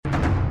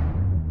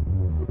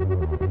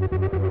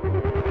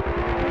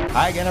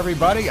Hi again,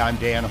 everybody. I'm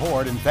Dan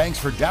Horde, and thanks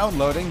for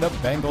downloading the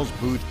Bengals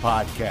Booth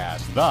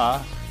Podcast.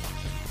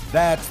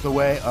 That's the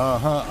way,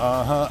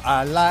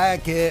 I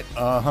like it,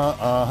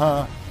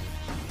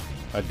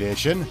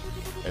 edition.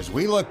 As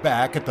we look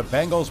back at the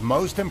Bengals'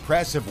 most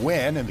impressive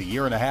win in the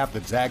year and a half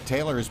that Zac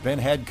Taylor has been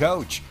head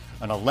coach,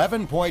 an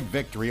 11-point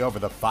victory over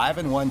the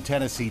 5-1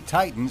 Tennessee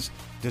Titans,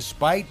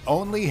 despite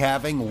only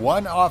having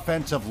one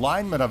offensive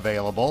lineman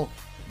available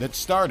that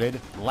started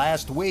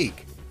last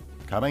week.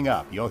 Coming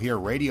up, you'll hear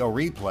radio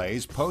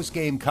replays,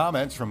 post-game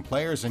comments from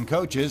players and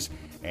coaches,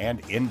 and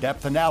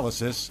in-depth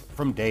analysis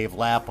from Dave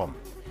Lapham.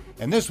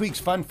 And this week's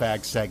Fun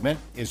Facts segment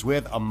is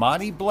with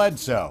Amani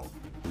Bledsoe,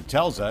 who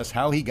tells us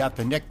how he got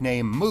the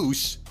nickname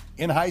Moose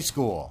in high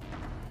school.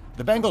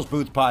 The Bengals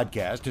Booth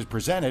Podcast is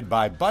presented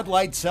by Bud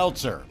Light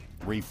Seltzer.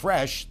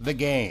 Refresh the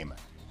game.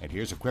 And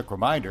here's a quick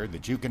reminder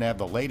that you can have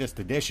the latest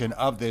edition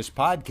of this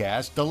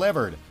podcast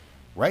delivered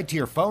right to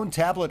your phone,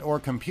 tablet, or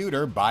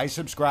computer by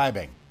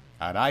subscribing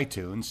on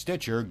iTunes,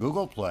 Stitcher,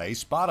 Google Play,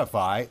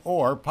 Spotify,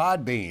 or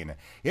Podbean.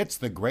 It's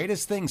the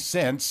greatest thing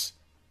since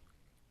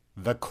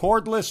the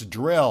cordless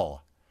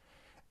drill.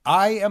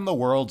 I am the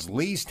world's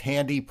least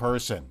handy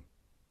person.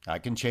 I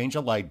can change a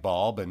light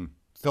bulb and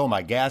fill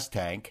my gas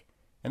tank,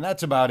 and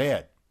that's about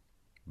it.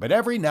 But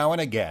every now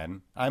and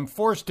again, I'm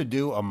forced to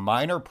do a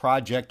minor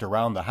project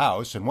around the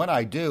house, and when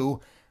I do,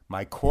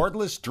 my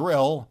cordless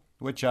drill,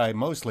 which I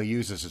mostly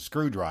use as a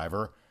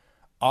screwdriver,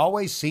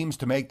 always seems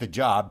to make the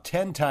job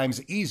 10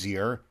 times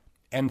easier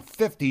and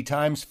 50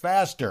 times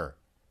faster.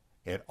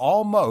 It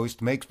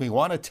almost makes me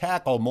want to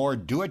tackle more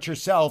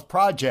do-it-yourself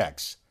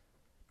projects.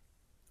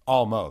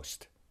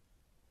 Almost.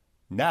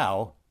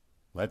 Now,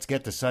 let's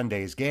get to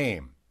Sunday's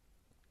game.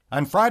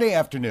 On Friday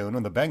afternoon,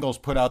 when the Bengals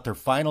put out their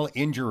final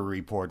injury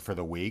report for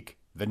the week,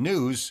 the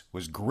news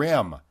was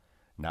grim.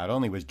 Not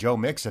only was Joe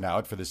Mixon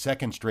out for the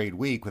second straight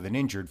week with an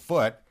injured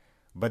foot,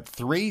 but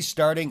 3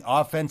 starting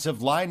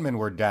offensive linemen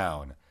were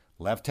down.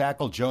 Left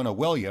tackle Jonah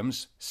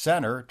Williams,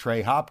 center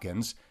Trey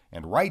Hopkins,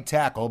 and right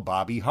tackle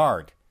Bobby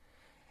Hart.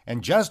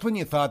 And just when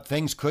you thought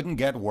things couldn't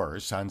get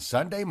worse, on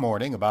Sunday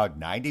morning, about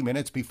 90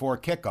 minutes before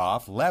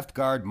kickoff, left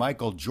guard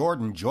Michael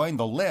Jordan joined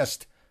the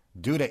list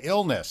due to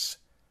illness.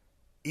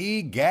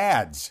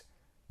 Egads!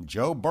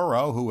 Joe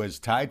Burrow, who was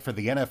tied for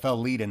the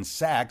NFL lead in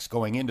sacks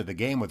going into the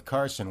game with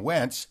Carson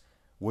Wentz,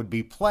 would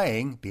be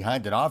playing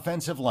behind an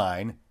offensive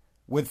line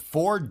with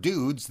 4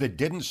 dudes that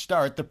didn't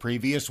start the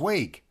previous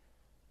week.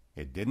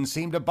 It didn't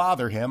seem to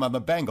bother him on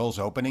the Bengals'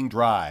 opening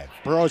drive.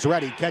 Burrow's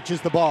ready, catches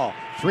the ball.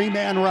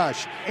 3-man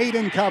rush, 8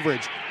 in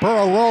coverage.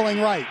 Burrow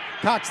rolling right,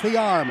 cocks the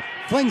arm,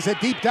 flings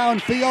it deep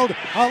downfield.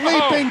 A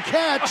leaping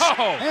catch,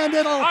 and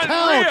it'll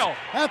count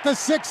at the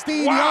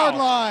 16-yard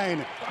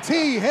line.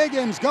 T.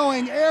 Higgins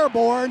going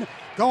airborne,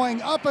 going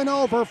up and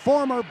over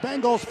former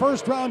Bengals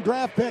first-round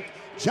draft pick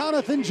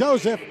Jonathan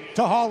Joseph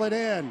to haul it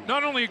in.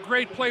 Not only a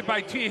great play by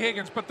T.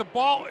 Higgins, but the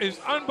ball is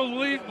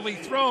unbelievably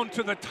thrown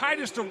to the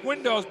tightest of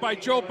windows by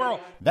Joe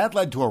Burrow. That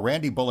led to a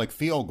Randy Bullock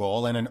field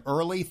goal and an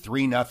early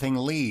 3-0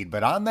 lead.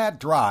 But on that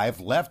drive,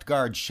 left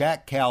guard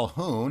Shaq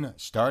Calhoun,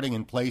 starting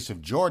in place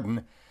of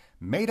Jordan,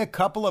 made a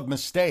couple of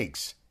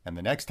mistakes. And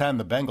the next time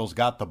the Bengals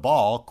got the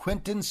ball,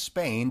 Quinton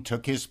Spain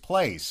took his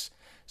place.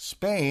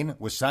 Spain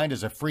was signed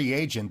as a free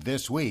agent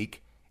this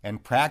week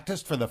and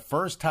practiced for the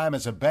first time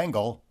as a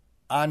Bengal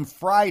on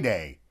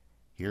Friday.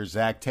 Here's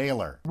Zac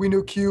Taylor. We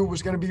knew Q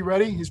was going to be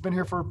ready. He's been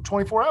here for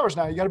 24 hours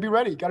now. You got to be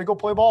ready. You got to go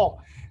play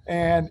ball.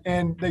 And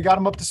they got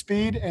him up to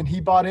speed, and he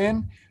bought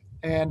in.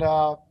 And,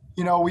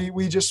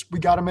 we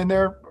got him in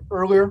there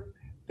earlier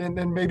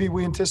than maybe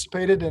we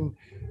anticipated, and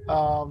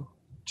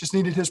just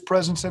needed his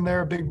presence in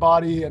there, a big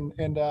body, and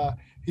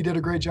he did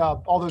a great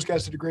job. All those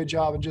guys did a great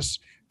job, and just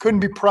couldn't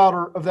be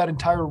prouder of that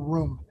entire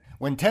room.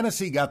 When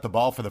Tennessee got the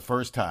ball for the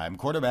first time,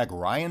 quarterback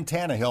Ryan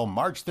Tannehill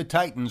marched the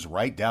Titans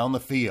right down the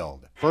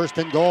field. First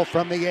and goal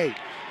from the 8.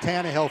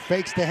 Tannehill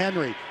fakes to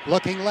Henry,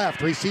 looking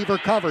left, receiver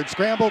covered,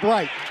 scrambled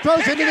right,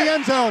 throws into the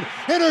end zone,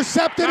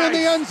 intercepted in the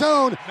end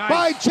zone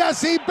by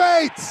Jesse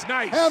Bates,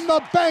 and the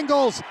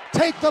Bengals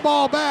take the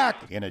ball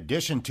back. In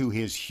addition to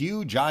his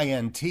huge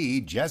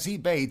INT, Jesse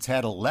Bates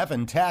had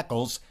 11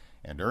 tackles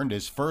and earned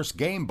his first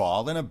game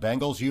ball in a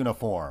Bengals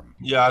uniform.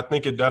 Yeah, I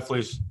think it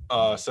definitely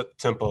set the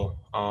tempo.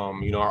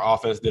 Our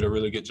offense did a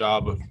really good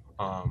job of,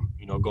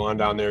 going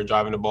down there,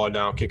 driving the ball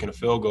down, kicking a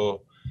field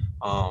goal.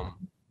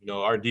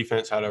 Our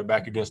defense had our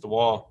back against the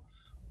wall,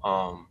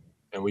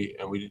 and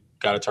we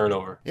got a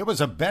turnover. It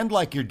was a bend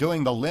like you're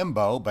doing the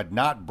limbo but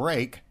not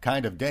break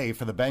kind of day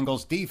for the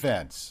Bengals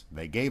defense.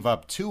 They gave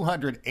up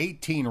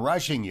 218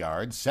 rushing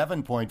yards,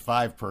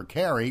 7.5 per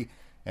carry,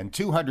 and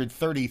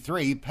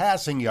 233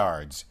 passing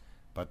yards.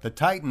 But the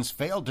Titans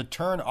failed to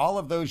turn all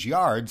of those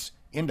yards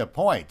into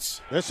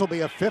points. This will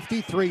be a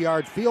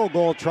 53-yard field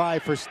goal try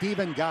for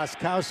Stephen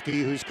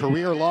Gostkowski, whose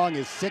career long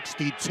is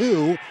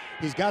 62.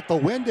 He's got the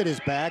wind at his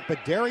back,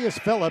 but Darius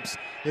Phillips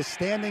is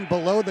standing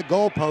below the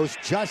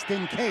goalpost just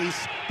in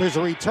case there's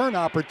a return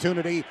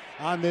opportunity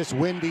on this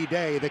windy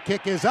day. The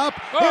kick is up.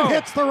 It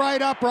hits the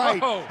right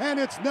upright, and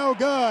it's no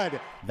good.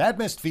 That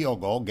missed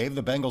field goal gave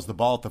the Bengals the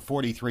ball at the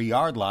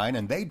 43-yard line,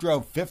 and they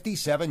drove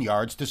 57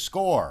 yards to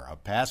score. A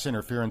pass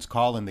interference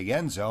call in the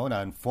end zone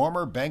on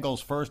former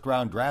Bengals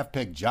first-round draft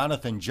pick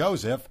Jonathan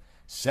Joseph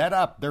set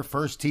up their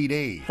first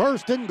TD.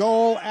 First and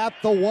goal at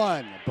the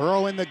 1.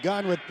 Burrow in the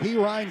gun with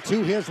Perine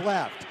to his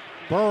left.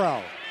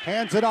 Burrow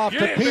hands it off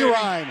to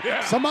Perine.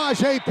 Yeah.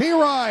 Samaje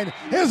Perine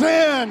is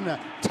in.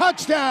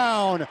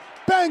 Touchdown,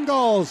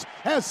 Bengals,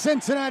 as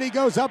Cincinnati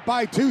goes up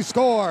by 2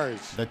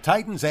 scores. The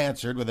Titans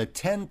answered with a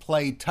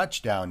 10-play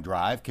touchdown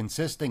drive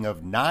consisting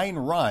of 9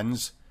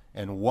 runs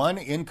and 1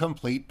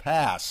 incomplete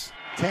pass.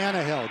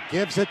 Tannehill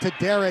gives it to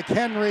Derrick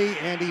Henry,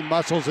 and he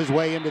muscles his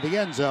way into the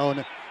end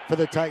zone for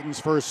the Titans'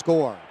 first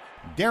score.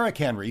 Derrick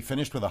Henry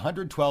finished with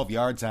 112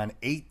 yards on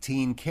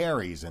 18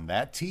 carries, and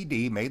that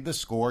TD made the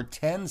score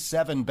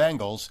 10-7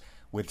 Bengals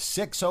with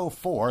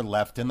 6:04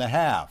 left in the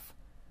half.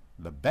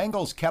 The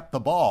Bengals kept the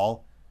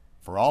ball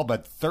for all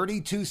but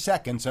 32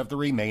 seconds of the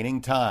remaining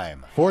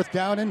time. 4th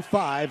down and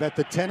 5 at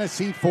the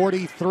Tennessee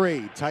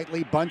 43.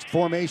 Tightly bunched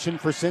formation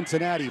for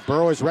Cincinnati.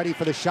 Burrow is ready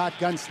for the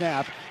shotgun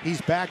snap. He's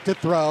back to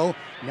throw.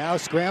 Now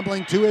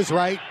scrambling to his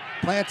right.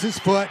 Plants his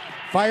foot.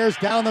 Fires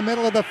down the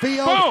middle of the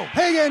field. Boom!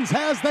 Higgins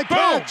has the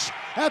catch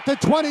at the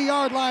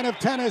 20-yard line of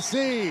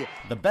Tennessee.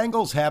 The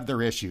Bengals have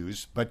their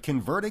issues, but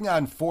converting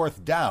on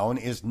 4th down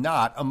is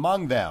not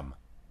among them.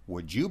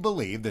 Would you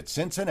believe that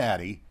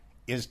Cincinnati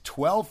is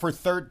 12 for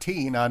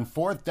 13 on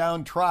 4th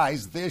down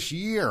tries this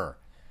year?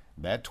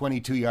 That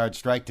 22-yard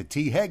strike to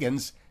T.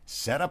 Higgins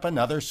set up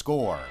another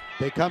score.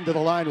 They come to the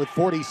line with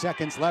 40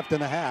 seconds left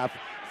in the half.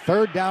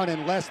 3rd down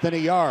and less than a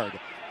yard.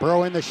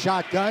 Burrow in the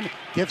shotgun,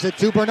 gives it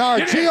to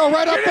Bernard. Gio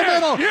right up the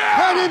middle,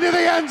 and into the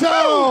end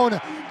zone.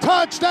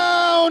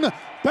 Touchdown,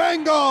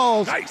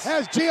 Bengals, nice.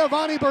 As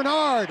Giovanni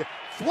Bernard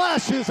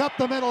flashes up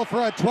the middle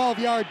for a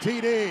 12-yard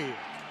TD.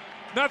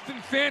 Nothing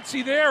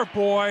fancy there,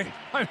 boy.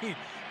 I mean,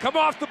 come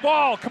off the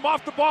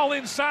ball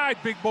inside,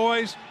 big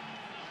boys.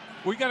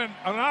 We got an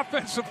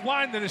offensive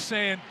line that is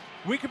saying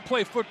we can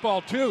play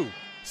football too.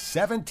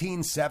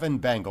 17-7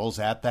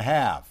 Bengals at the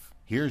half.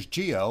 Here's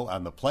Gio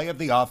on the play of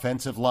the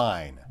offensive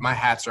line. My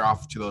hats are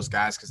off to those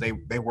guys because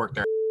they worked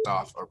their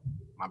off. Or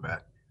my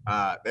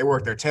bad. They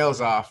worked their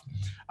tails off.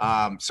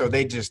 So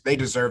they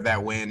deserve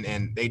that win,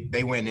 and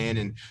they went in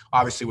and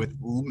obviously with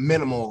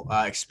minimal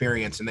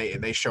experience, and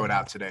they showed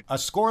out today. A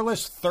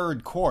scoreless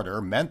third quarter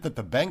meant that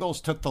the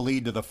Bengals took the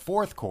lead to the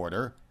fourth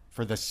quarter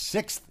for the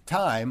 6th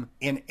time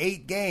in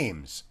 8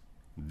 games.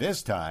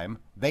 This time,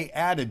 they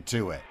added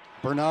to it.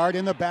 Bernard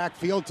in the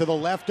backfield to the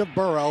left of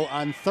Burrow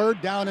on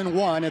 3rd down and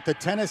 1 at the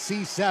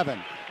Tennessee 7.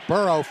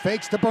 Burrow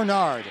fakes to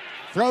Bernard,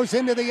 throws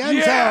into the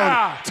end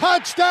zone.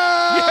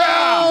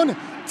 Touchdown!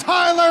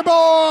 Tyler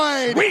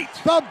Boyd! Sweet.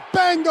 The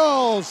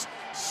Bengals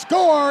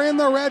score in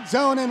the red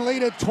zone and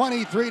lead it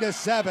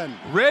 23-7.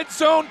 Red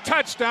zone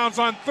touchdowns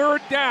on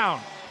 3rd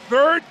down.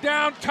 3rd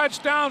down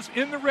touchdowns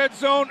in the red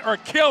zone are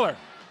killer.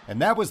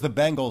 And that was the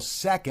Bengals'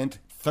 second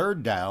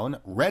 3rd down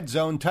red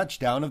zone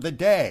touchdown of the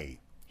day.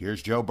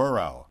 Here's Joe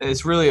Burrow.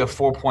 It's really a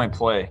 4-point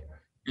play.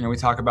 You know, we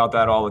talk about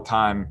that all the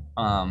time.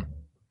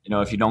 You know,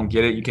 if you don't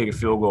get it, you take a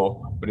field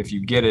goal. But if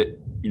you get it,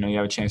 you know, you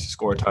have a chance to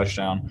score a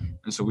touchdown.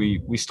 And so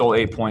we stole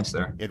 8 points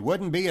there. It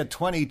wouldn't be a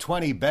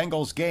 2020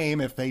 Bengals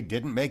game if they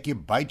didn't make you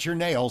bite your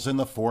nails in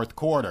the fourth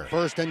quarter.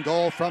 1st and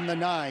goal from the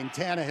 9.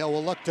 Tannehill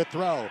will look to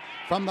throw.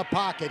 From the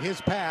pocket,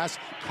 his pass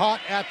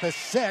caught at the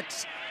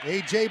 6.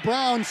 A.J.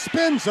 Brown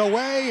spins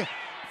away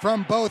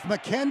from both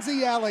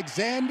Mackenzie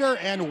Alexander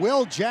and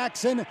Will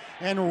Jackson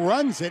and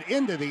runs it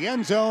into the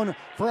end zone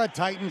for a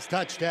Titans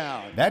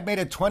touchdown. That made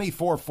it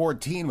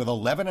 24-14 with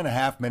 11 and a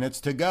half minutes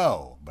to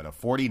go, but a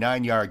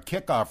 49-yard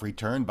kickoff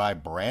return by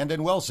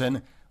Brandon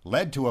Wilson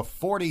led to a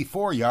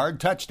 44-yard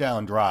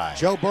touchdown drive.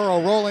 Joe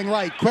Burrow rolling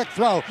right, quick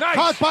throw, Nice.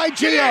 Caught by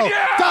Gio,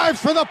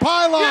 dives for the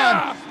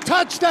pylon,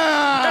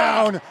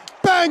 touchdown!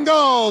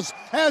 Bengals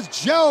as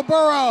Joe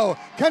Burrow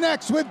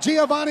connects with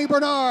Giovanni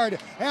Bernard,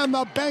 and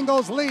the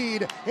Bengals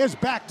lead is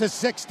back to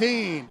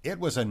 16. It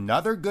was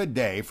another good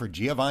day for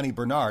Giovanni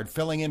Bernard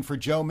filling in for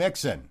Joe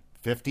Mixon.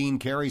 15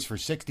 carries for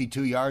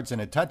 62 yards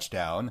and a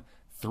touchdown,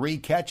 3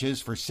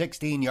 catches for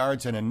 16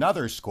 yards and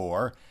another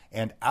score,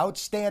 and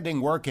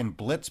outstanding work in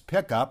blitz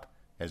pickup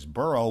as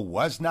Burrow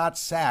was not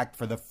sacked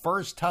for the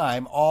first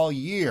time all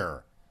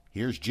year.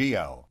 Here's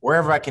Gio.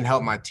 Wherever I can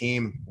help my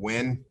team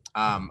win,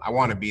 I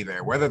want to be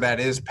there, whether that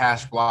is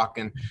pass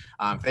blocking.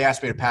 If they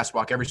ask me to pass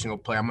block every single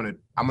play, I'm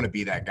gonna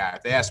be that guy.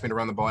 If they ask me to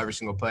run the ball every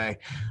single play,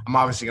 I'm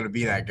obviously gonna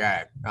be that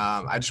guy.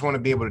 I just want to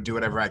be able to do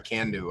whatever I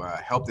can to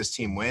help this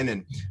team win,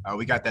 and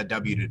we got that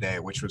W today,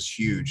 which was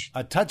huge.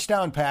 A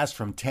touchdown pass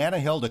from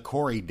Tannehill to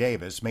Corey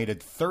Davis made it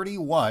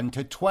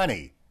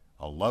 31-20.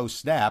 A low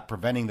snap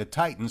preventing the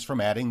Titans from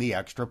adding the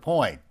extra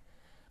point.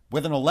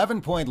 With an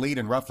 11-point lead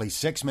and roughly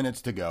 6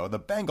 minutes to go, the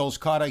Bengals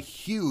caught a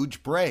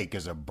huge break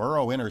as a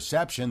Burrow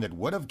interception that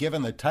would have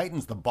given the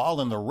Titans the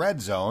ball in the red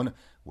zone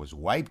was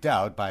wiped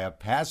out by a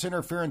pass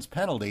interference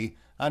penalty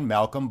on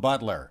Malcolm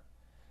Butler.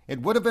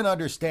 It would have been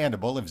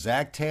understandable if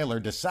Zac Taylor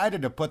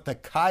decided to put the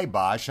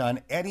kibosh on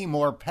any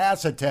more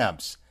pass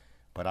attempts.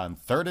 But on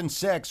 3rd and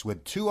 6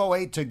 with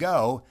 2:08 to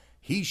go,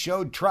 he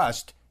showed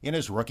trust in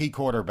his rookie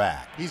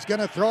quarterback. He's going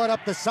to throw it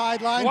up the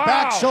sideline, Wow.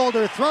 back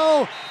shoulder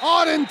throw.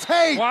 Auden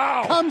Tate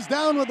Wow. comes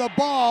down with the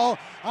ball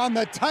on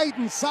the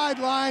Titans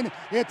sideline.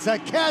 It's a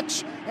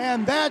catch,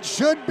 and that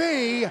should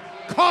be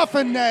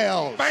coffin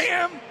nails.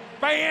 Bam,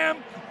 bam,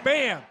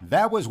 bam.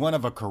 That was one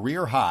of a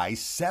career-high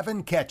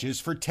 7 catches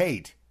for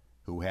Tate,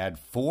 who had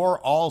 4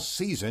 all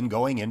season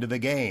going into the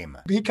game.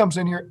 He comes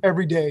in here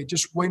every day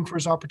just waiting for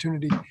his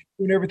opportunity,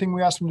 doing everything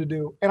we asked him to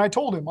do. And I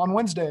told him on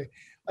Wednesday,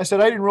 I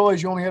said, I didn't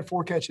realize you only had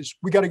 4 catches.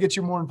 We got to get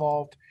you more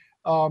involved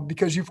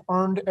because you've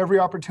earned every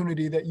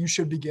opportunity that you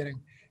should be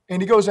getting.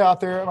 And he goes out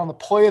there and on the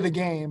play of the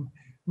game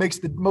makes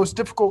the most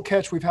difficult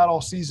catch we've had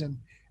all season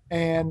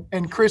and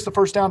creates the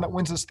first down that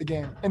wins us the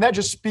game. And that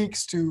just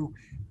speaks to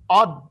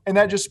kind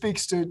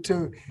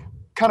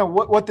of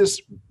what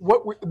this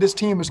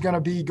team is going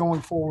to be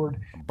going forward.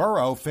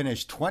 Burrow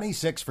finished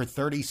 26 for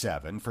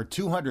 37 for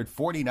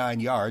 249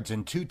 yards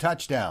and 2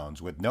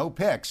 touchdowns with no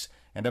picks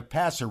and a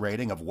passer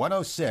rating of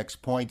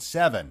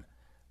 106.7.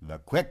 The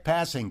quick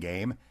passing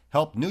game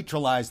helped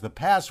neutralize the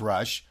pass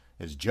rush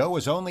as Joe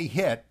was only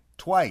hit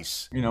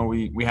twice. You know,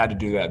 we had to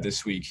do that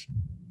this week.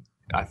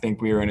 I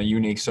think we were in a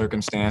unique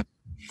circumstance.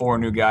 4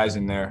 new guys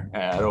in there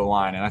at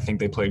O-line, and I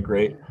think they played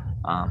great.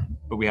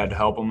 But we had to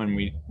help them, and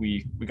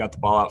we got the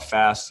ball out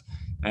fast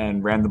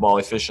and ran the ball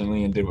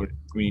efficiently and did what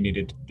we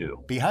needed to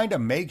do. Behind a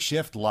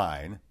makeshift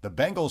line, the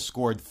Bengals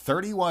scored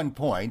 31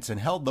 points and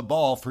held the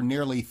ball for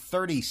nearly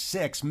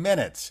 36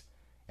 minutes.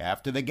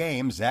 After the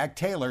game, Zac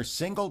Taylor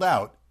singled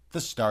out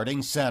the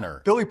starting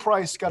center. Billy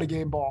Price got a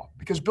game ball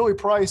because Billy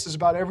Price is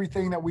about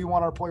everything that we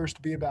want our players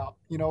to be about.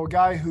 You know, a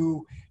guy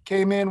who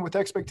came in with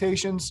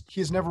expectations.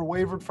 He's never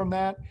wavered from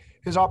that.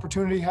 His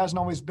opportunity hasn't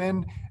always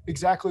been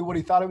exactly what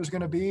he thought it was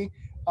going to be.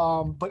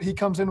 But he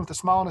comes in with a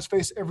smile on his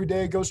face every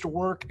day, goes to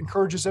work,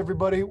 encourages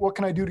everybody. What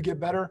can I do to get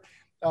better?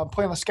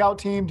 Play on the scout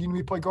team. Do you need me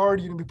to play guard?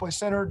 Do you need me to play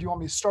center? Do you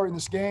want me to start in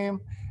this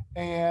game?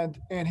 And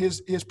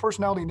his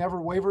personality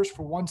never wavers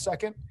for 1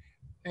 second.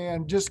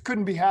 And just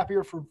couldn't be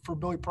happier for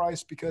Billy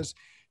Price because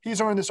he's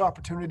earned this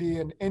opportunity.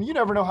 And you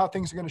never know how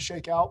things are going to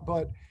shake out.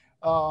 But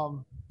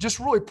just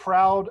really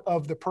proud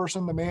of the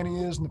person, the man he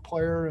is, and the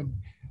player. And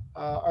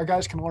our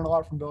guys can learn a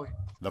lot from Billy.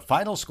 The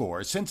final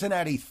score,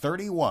 Cincinnati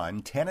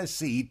 31,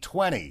 Tennessee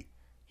 20.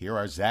 Here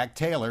are Zac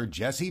Taylor,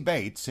 Jesse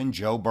Bates, and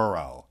Joe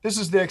Burrow. This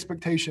is the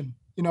expectation.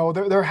 You know,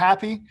 they're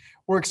happy.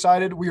 We're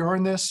excited. We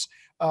earned this.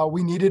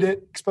 We needed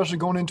it, especially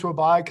going into a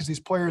bye because these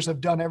players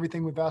have done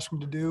everything we've asked them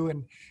to do,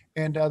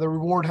 and the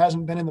reward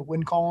hasn't been in the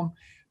win column.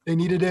 They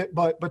needed it,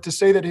 but to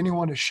say that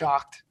anyone is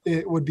shocked,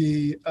 it would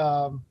be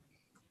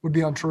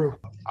untrue.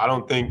 I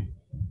don't think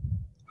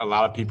a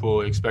lot of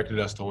people expected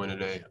us to win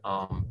today.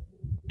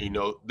 You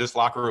know, this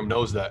locker room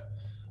knows that,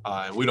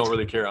 and we don't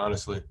really care,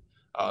 honestly.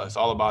 It's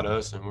all about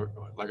us, and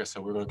like I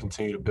said, we're going to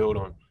continue to build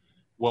on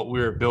what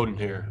we're building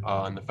here,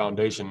 and the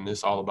foundation.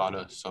 It's all about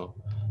us. So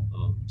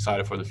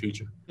excited for the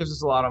future. Gives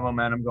us a lot of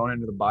momentum going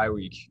into the bye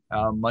week,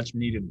 much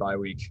needed bye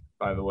week,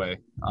 by the way.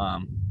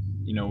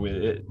 You know,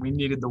 we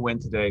needed the win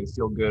today to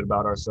feel good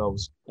about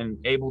ourselves and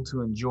able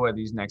to enjoy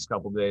these next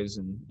couple of days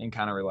and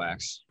kind of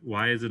relax.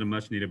 Why is it a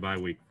much needed bye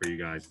week for you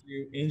guys?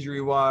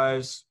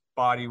 Injury-wise,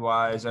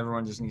 body-wise,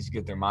 everyone just needs to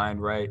get their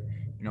mind right.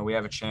 You know, we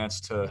have a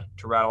chance to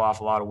rattle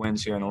off a lot of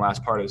wins here in the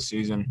last part of the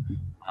season.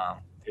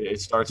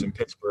 It starts in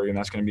Pittsburgh, and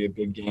that's going to be a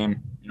big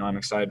game. You know, I'm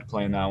excited to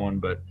play in that one,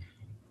 but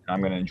I'm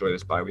going to enjoy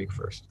this bye week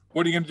first.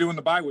 What are you going to do in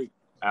the bye week?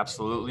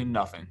 Absolutely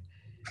nothing.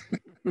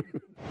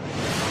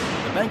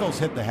 The Bengals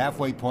hit the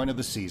halfway point of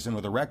the season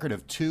with a record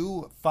of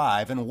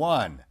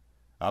 2-5-1.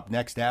 Up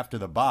next after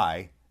the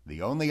bye,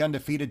 the only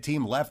undefeated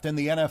team left in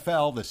the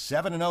NFL, the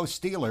 7-0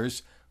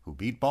 Steelers, who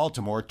beat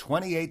Baltimore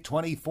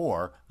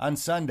 28-24 on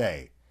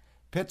Sunday.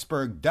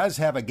 Pittsburgh does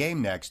have a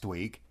game next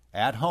week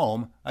at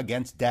home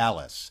against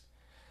Dallas.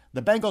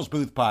 The Bengals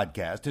Booth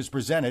Podcast is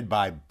presented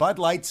by Bud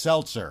Light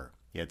Seltzer.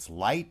 It's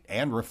light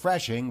and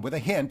refreshing with a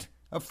hint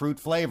of fruit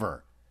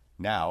flavor.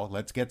 Now,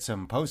 let's get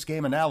some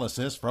post-game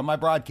analysis from my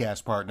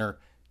broadcast partner,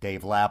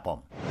 Dave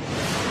Lapham.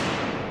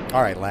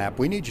 All right, Lap,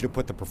 we need you to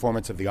put the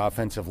performance of the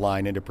offensive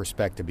line into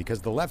perspective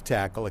because the left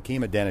tackle,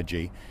 Akeem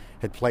Adeniji,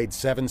 had played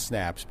 7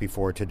 snaps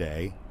before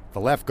today. The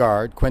left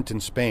guard, Quentin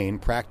Spain,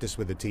 practiced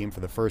with the team for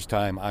the first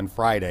time on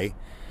Friday.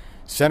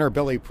 Center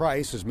Billy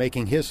Price is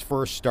making his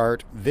first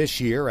start this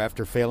year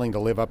after failing to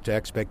live up to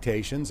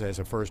expectations as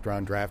a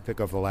first-round draft pick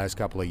over the last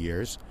couple of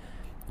years.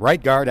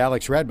 Right guard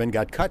Alex Redmond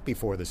got cut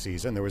before the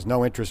season. There was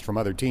no interest from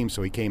other teams,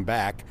 so he came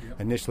back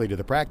initially to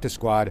the practice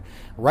squad.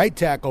 Right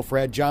tackle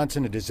Fred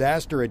Johnson, a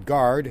disaster at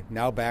guard,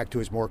 now back to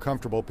his more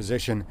comfortable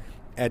position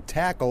at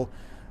tackle.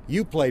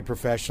 You played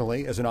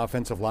professionally as an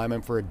offensive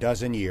lineman for a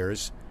dozen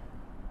years.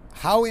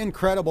 how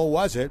incredible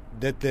was it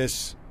that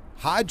this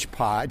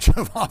hodgepodge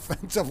of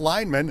offensive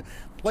linemen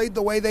played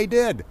the way they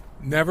did?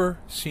 Never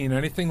seen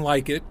anything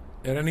like it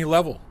at any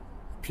level.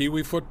 Pee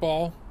Wee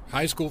football,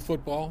 high school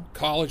football,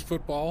 college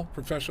football,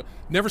 professional.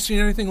 Never seen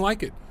anything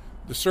like it.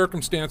 The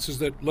circumstances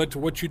that led to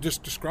what you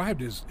just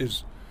described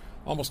is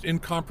almost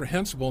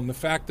incomprehensible. And the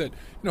fact that,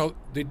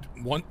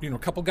 a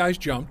couple guys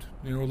jumped,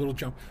 a little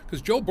jump.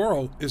 Because Joe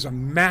Burrow is a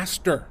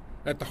master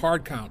at the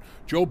hard count.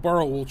 Joe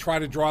Burrow will try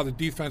to draw the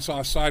defense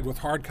offside with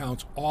hard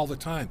counts all the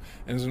time.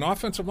 And as an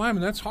offensive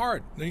lineman, that's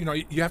hard.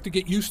 You have to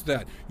get used to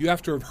that. You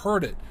have to have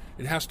heard it.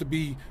 It has to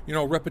be,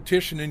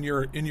 repetition in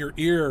your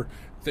ear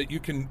that you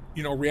can,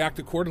 react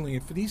accordingly.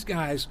 And for these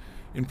guys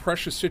in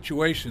precious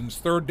situations,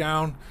 third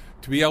down,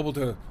 to be able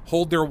to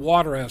hold their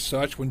water as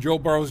such when Joe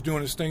Burrow's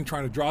doing his thing,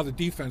 trying to draw the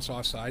defense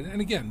offside. And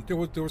again, there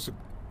was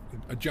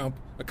a jump,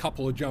 a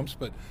couple of jumps,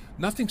 but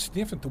nothing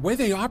significant. The way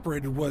they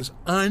operated was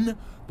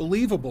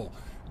unbelievable,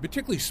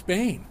 particularly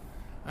Spain.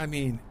 I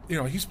mean,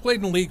 he's played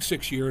in the league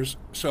 6 years,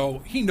 so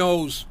he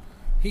knows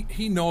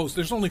he knows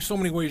there's only so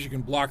many ways you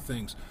can block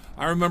things.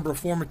 I remember a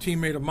former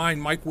teammate of mine,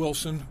 Mike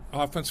Wilson,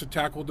 offensive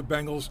tackle with the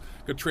Bengals,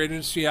 got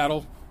traded to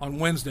Seattle on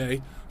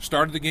Wednesday,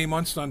 started the game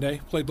on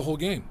Sunday, played the whole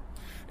game.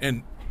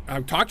 And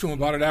I talked to him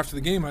about it after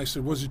the game. I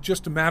said, was it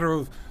just a matter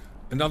of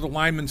another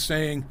lineman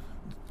saying,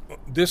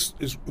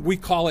 we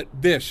call it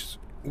this?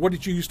 What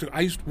did you used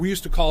to? We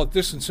used to call it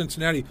this in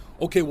Cincinnati.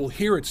 Okay, well,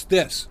 here it's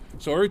this.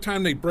 So every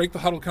time they break the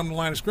huddle, come to the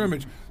line of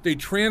scrimmage, they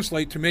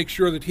translate to make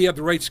sure that he had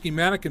the right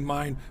schematic in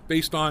mind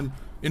based on,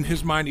 in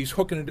his mind, he's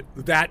hooking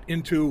that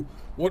into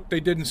what they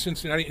did in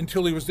Cincinnati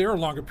until he was there a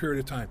longer period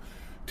of time.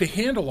 To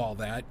handle all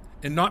that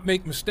and not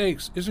make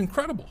mistakes is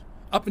incredible.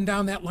 Up and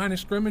down that line of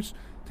scrimmage,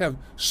 to have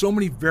so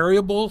many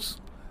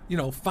variables,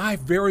 5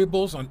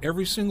 variables on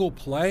every single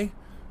play,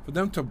 for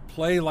them to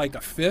play like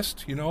a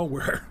fist,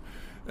 where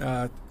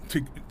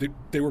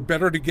they were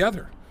better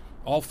together.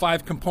 All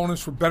 5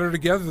 components were better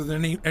together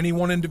than any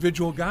one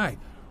individual guy.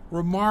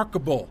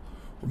 Remarkable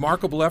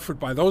effort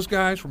by those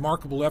guys,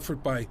 remarkable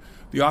effort by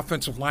the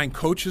offensive line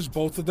coaches,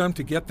 both of them,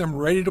 to get them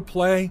ready to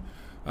play.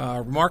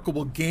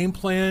 Remarkable game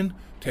plan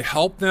to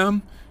help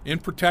them in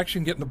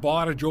protection, getting the ball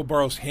out of Joe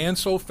Burrow's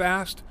hands so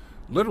fast.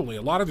 Literally,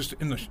 a lot of us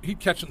he'd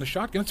catch it in the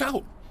shotgun.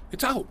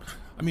 It's out.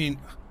 I mean,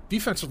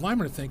 defensive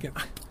linemen are thinking,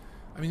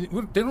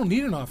 they don't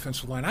need an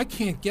offensive line. I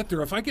can't get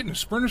there. If I get in a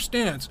sprinter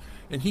stance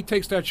and he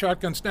takes that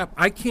shotgun snap,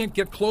 I can't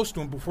get close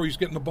to him before he's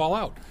getting the ball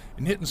out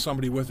and hitting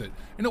somebody with it.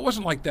 And it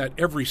wasn't like that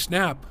every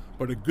snap,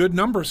 but a good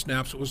number of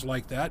snaps it was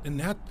like that, and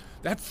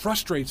that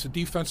frustrates the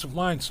defensive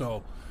line.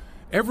 So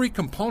every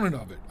component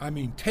of it,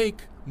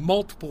 take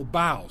multiple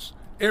bows.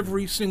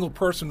 Every single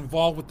person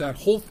involved with that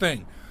whole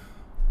thing,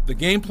 the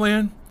game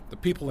plan, the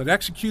people that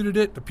executed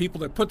it, the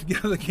people that put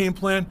together the game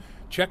plan,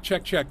 check.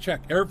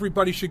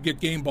 Everybody should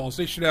get game balls.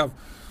 They should have,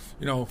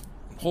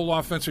 whole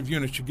offensive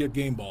unit should get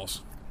game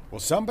balls. Well,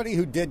 somebody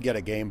who did get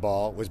a game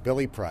ball was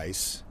Billy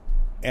Price,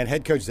 and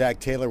head coach Zac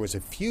Taylor was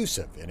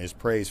effusive in his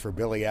praise for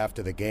Billy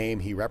after the game.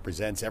 He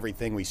represents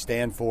everything we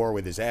stand for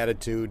with his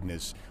attitude and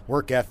his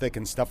work ethic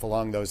and stuff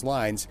along those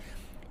lines.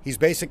 He's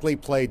basically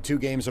played 2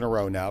 games in a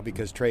row now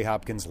because Trey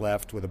Hopkins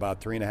left with about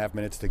 3.5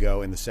 minutes to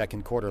go in the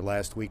second quarter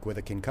last week with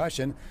a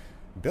concussion.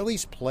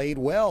 Billy's played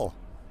well.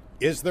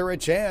 Is there a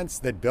chance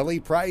that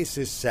Billy Price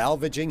is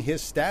salvaging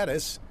his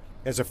status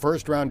as a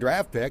first-round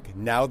draft pick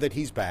now that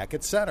he's back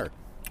at center?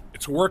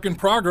 It's a work in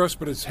progress,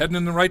 but it's heading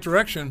in the right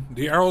direction.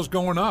 The arrow's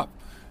going up.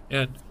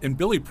 And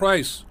Billy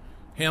Price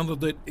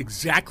handled it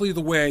exactly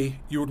the way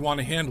you would want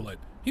to handle it.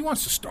 He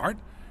wants to start.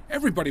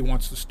 Everybody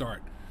wants to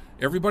start.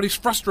 Everybody's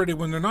frustrated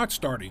when they're not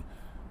starting.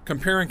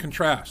 Compare and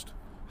contrast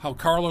how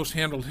Carlos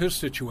handled his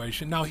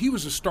situation. Now, he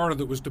was a starter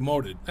that was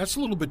demoted. That's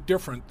a little bit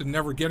different than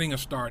never getting a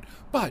start.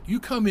 But you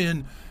come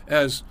in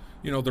as,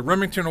 the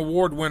Remington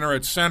Award winner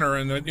at center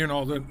and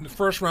the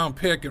first-round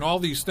pick and all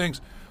these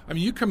things.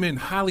 You come in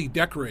highly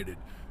decorated.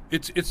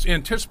 It's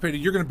anticipated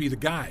you're going to be the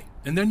guy.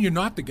 And then you're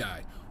not the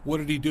guy. What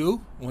did he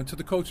do? Went to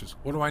the coaches.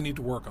 What do I need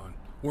to work on?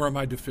 Where am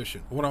I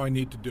deficient? What do I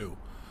need to do?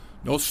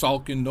 No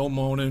sulking, no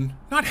moaning.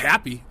 Not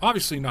happy.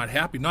 Obviously not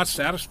happy, not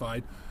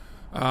satisfied.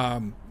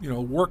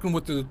 Working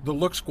with the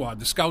look squad,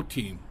 the scout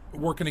team,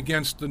 working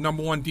against the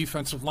number 1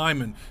 defensive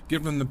lineman,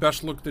 giving him the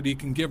best look that he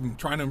can give him,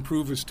 trying to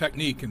improve his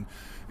technique. And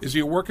is he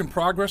a work in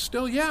progress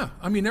still? Yeah.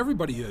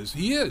 Everybody is.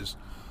 He is.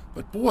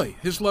 But, boy,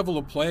 his level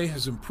of play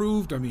has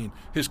improved.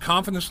 His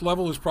confidence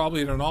level is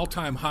probably at an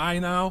all-time high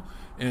now.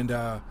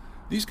 And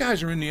these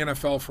guys are in the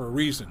NFL for a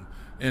reason.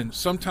 And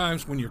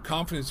sometimes when your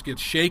confidence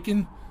gets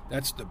shaken,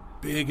 that's the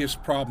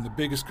biggest problem, the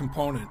biggest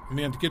component.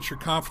 To get your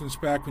confidence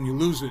back when you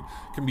lose it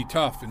can be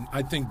tough. And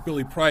I think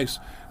Billy Price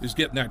is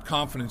getting that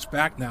confidence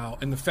back now.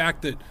 And the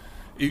fact that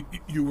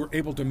you were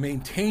able to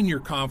maintain your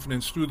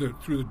confidence through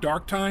the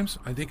dark times,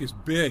 I think is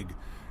big.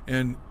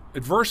 And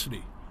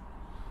adversity.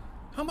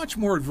 How much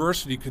more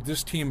adversity could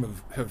this team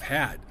have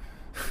had?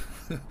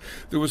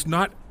 There was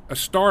not a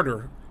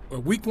starter, a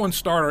week 1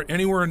 starter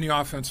anywhere in the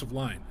offensive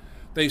line.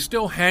 They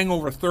still hang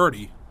over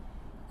 30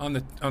 on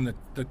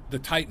the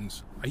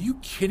Titans. Are you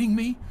kidding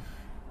me?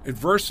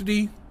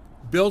 Adversity,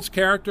 builds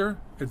character,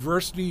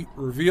 adversity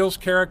reveals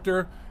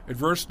character,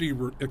 adversity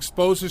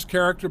exposes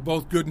character,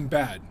 both good and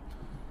bad.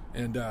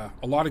 And a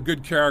lot of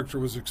good character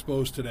was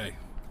exposed today.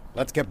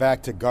 Let's get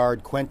back to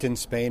guard Quentin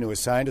Spain, who was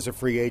signed as a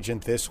free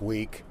agent this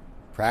week.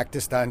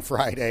 Practiced on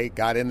Friday,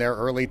 got in there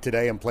early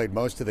today and played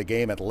most of the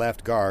game at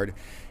left guard.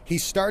 He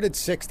started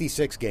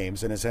 66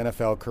 games in his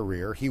NFL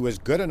career. He was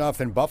good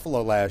enough in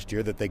Buffalo last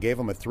year that they gave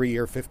him a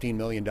 3-year, $15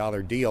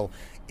 million deal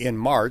in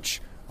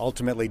March.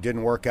 Ultimately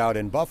didn't work out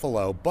in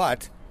Buffalo,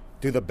 but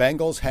do the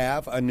Bengals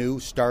have a new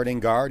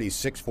starting guard? He's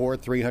 6'4",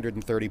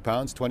 330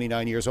 pounds,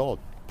 29 years old.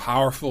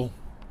 Powerful,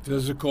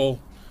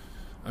 physical.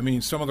 I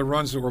mean, some of the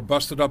runs that were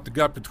busted up the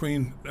gut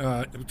between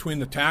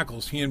the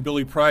tackles, he and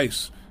Billy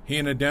Price, he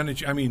and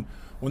Adeniji. I mean,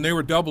 when they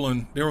were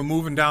doubling, they were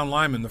moving down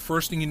linemen. The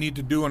first thing you need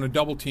to do on a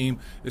double team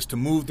is to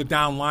move the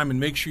down lineman.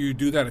 Make sure you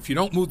do that. If you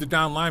don't move the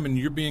down lineman,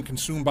 you're being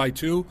consumed by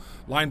two.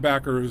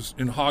 Linebacker is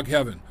in hog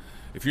heaven.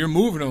 If you're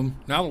moving them,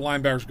 now the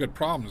linebacker's got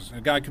problems. A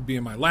guy could be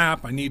in my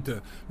lap. I need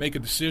to make a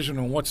decision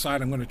on what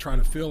side I'm going to try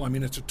to fill. I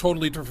mean, it's a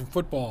totally different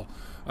football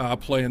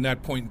play in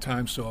that point in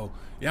time. So,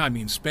 yeah, I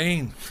mean,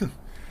 Spain.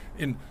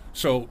 And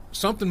so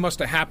something must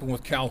have happened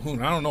with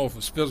Calhoun. I don't know if it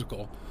was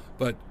physical,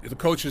 but the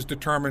coach is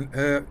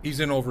determined he's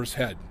in over his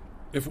head.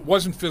 If it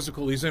wasn't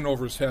physical, he's in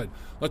over his head.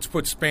 Let's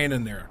put Spain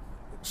in there.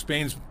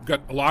 Spain's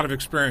got a lot of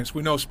experience.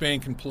 We know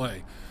Spain can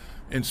play.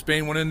 And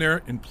Spain went in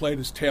there and played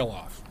his tail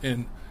off.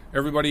 And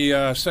everybody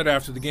said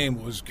after the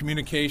game was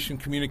communication.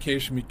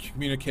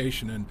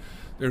 And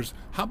there's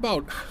how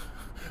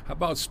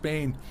about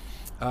Spain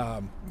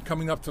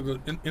coming up to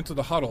into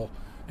the huddle,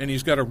 and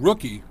he's got a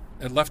rookie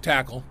at left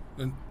tackle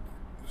and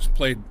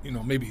played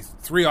maybe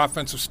 3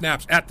 offensive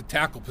snaps at the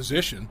tackle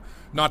position,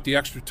 not the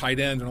extra tight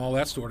end and all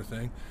that sort of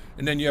thing.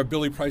 And then you have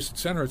Billy Price at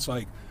center. It's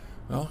like,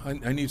 well,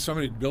 I need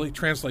somebody. Billy,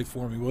 translate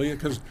for me, will you?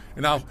 Because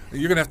now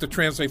you're going to have to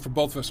translate for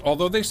both of us.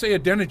 Although they say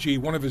Adeniji,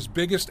 one of his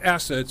biggest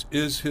assets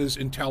is his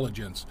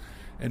intelligence.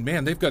 And,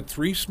 man, they've got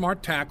 3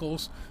 smart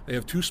tackles. They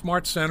have 2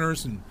 smart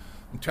centers. And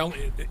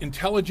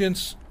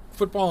intelligence,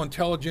 football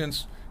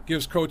intelligence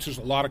gives coaches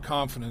a lot of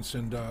confidence.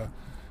 And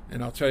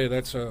I'll tell you,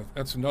 that's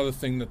another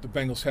thing that the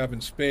Bengals have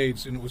in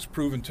spades. And it was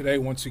proven today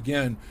once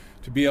again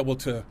to be able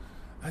to –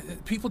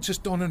 people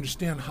just don't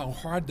understand how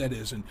hard that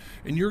is. And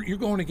you're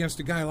going against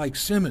a guy like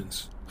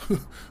Simmons,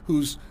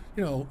 who's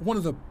one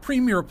of the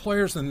premier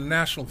players in the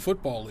National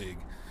Football League.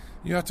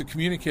 You have to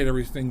communicate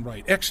everything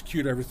right,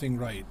 execute everything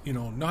right,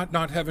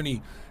 not have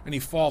any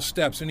false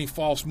steps, any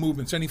false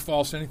movements, any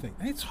false anything.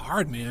 It's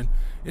hard, man.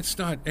 It's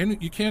not,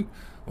 and you can't,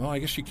 well, I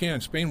guess you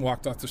can. Spain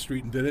walked off the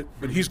street and did it,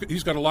 but he's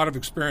got a lot of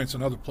experience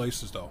in other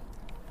places, though.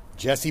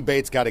 Jesse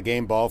Bates got a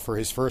game ball for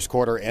his first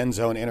quarter end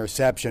zone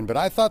interception, but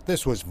I thought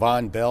this was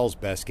Von Bell's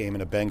best game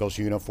in a Bengals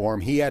uniform.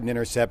 He had an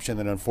interception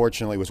that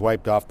unfortunately was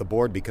wiped off the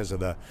board because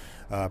of the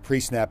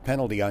pre-snap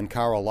penalty on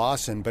Carl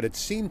Lawson, but it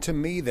seemed to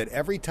me that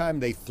every time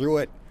they threw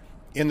it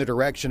in the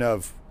direction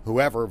of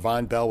whoever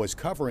Von Bell was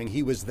covering,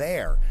 he was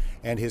there.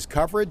 And his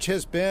coverage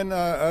has been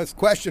a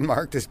question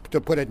mark,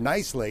 to put it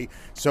nicely,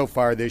 so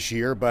far this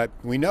year, but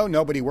we know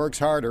nobody works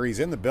harder. He's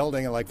in the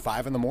building at like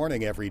 5 in the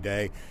morning every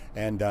day,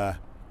 and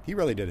he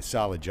really did a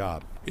solid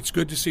job. It's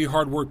good to see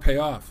hard work pay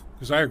off,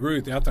 because I agree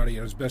with you. I thought he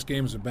had his best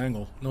game as a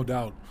Bengal, no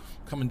doubt.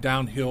 Coming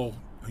downhill,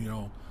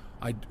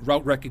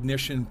 route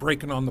recognition,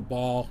 breaking on the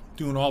ball,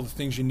 doing all the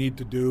things you need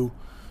to do.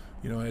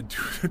 Had 2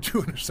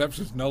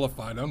 interceptions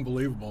nullified,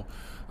 unbelievable.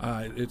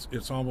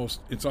 It's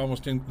almost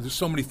there's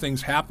so many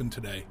things happened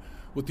today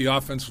with the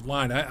offensive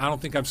line. I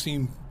don't think I've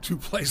seen 2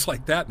 plays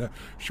like that in a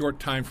short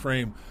time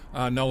frame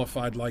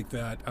nullified like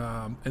that.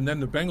 And then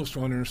the Bengals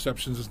throwing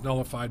interceptions is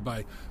nullified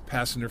by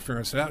pass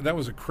interference. That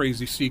was a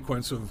crazy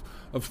sequence of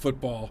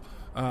football.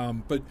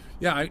 But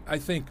yeah, I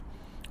think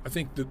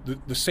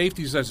the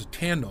safeties as a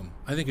tandem,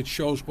 I think it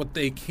shows what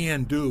they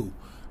can do.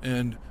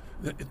 And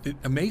the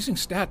amazing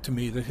stat to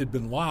me that had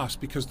been lost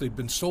because they've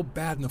been so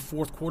bad in the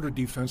fourth quarter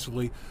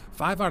defensively.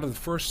 5 out of the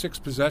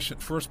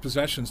first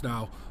possessions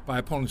now by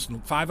opponents.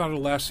 5 out of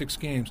the last 6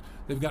 games,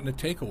 they've gotten a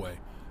takeaway.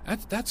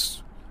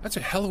 That's a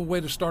hell of a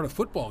way to start a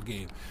football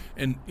game.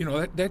 And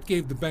that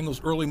gave the Bengals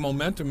early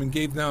momentum and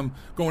gave them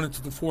going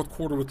into the fourth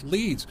quarter with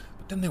leads.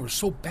 But then they were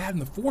so bad in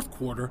the fourth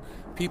quarter,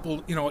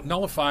 people it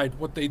nullified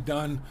what they'd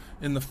done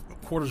in the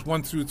quarters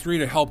 1 through 3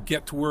 to help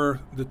get to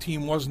where the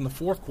team was in the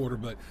fourth quarter.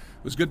 But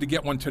it was good to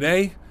get one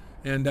today,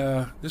 and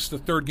this is the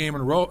third game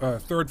in a row,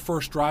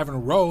 first drive in a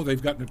row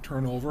they've gotten a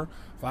turnover,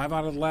 5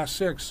 out of the last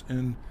 6,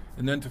 and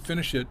then to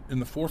finish it in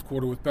the fourth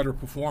quarter with better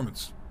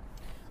performance.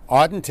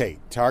 Auden Tate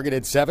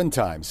targeted 7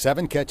 times,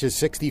 7 catches,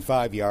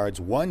 65 yards,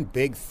 1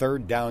 big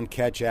third down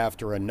catch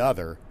after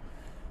another.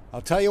 I'll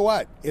tell you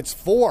what, it's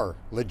 4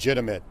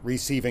 legitimate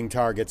receiving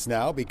targets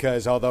now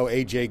because although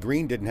A.J.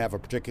 Green didn't have a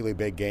particularly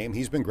big game,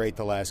 he's been great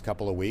the last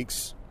couple of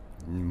weeks.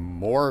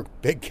 More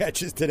big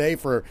catches today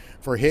for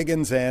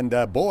Higgins and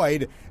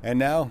Boyd, and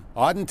now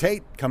Auden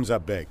Tate comes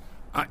up big.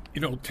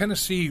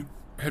 Tennessee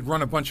had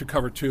run a bunch of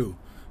cover 2,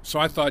 so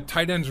I thought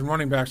tight ends and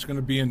running backs are going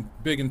to be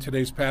big in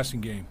today's passing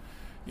game.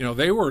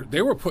 They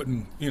were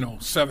putting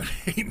 7,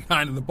 8,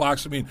 9 in the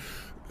box. I mean,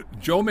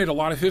 Joe made a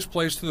lot of his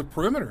plays to the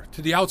perimeter,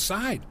 to the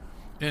outside,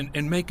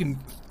 and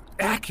making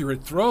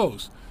accurate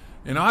throws.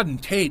 And Auden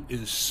Tate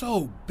is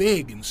so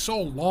big and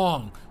so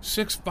long,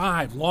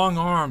 6'5", long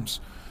arms,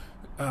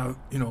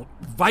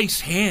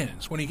 vice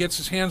hands. When he gets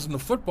his hands on the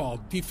football,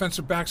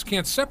 defensive backs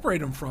can't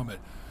separate him from it.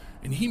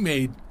 And he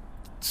made,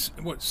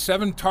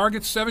 7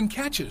 targets, 7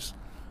 catches.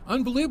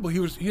 Unbelievable.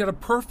 He had a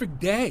perfect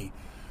day.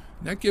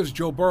 And that gives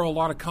Joe Burrow a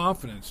lot of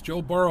confidence.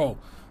 Joe Burrow,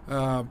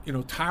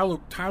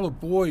 Tyler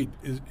Boyd,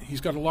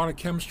 he's got a lot of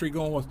chemistry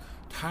going with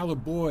Tyler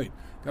Boyd.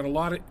 Got a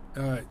lot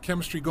of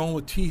chemistry going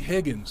with T.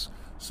 Higgins.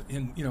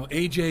 And,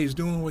 AJ is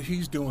doing what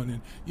he's doing.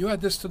 And you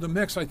add this to the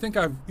mix. I think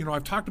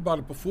I've talked about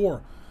it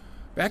before.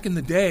 Back in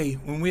the day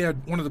when we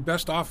had one of the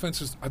best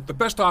offenses, the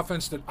best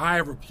offense that I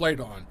ever played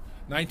on,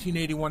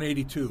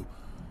 1981-82,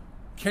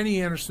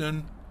 Kenny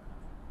Anderson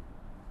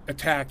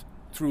attacked,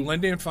 through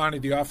Lindy Infante,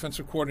 the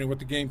offensive coordinator with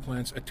the game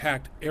plans,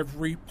 attacked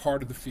every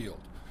part of the field.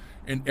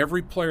 And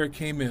every player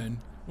came in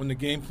when the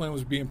game plan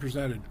was being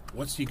presented.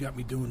 What's he got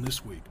me doing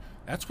this week?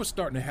 That's what's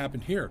starting to happen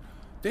here.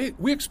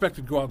 We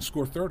expected to go out and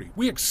score 30.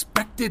 We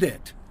expected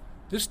it.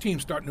 This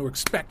team's starting to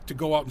expect to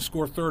go out and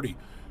score 30.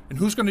 And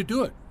who's going to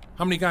do it?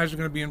 How many guys are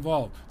going to be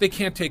involved? They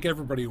can't take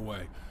everybody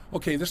away.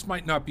 Okay, this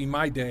might not be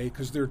my day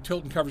because they're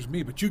tilting covers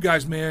me, but you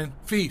guys, man,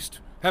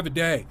 feast. Have a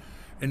day.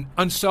 And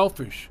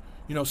unselfish.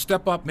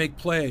 Step up, make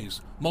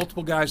plays.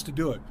 Multiple guys to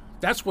do it.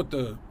 That's what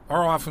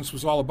our offense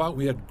was all about.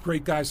 We had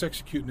great guys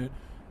executing it.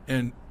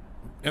 And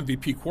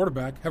MVP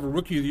quarterback, have a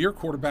Rookie of the Year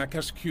quarterback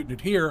executing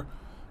it here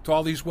to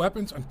all these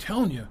weapons. I'm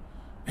telling you,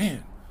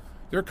 man,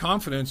 their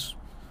confidence,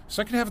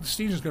 second half of the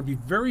season is going to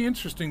be very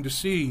interesting to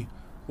see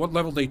what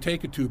level they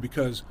take it to,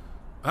 because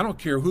I don't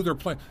care who they're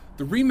playing.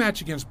 The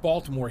rematch against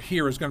Baltimore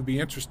here is going to be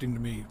interesting to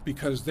me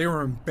because they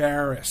were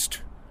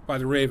embarrassed by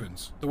the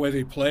Ravens, the way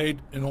they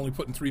played and only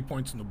putting 3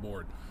 points on the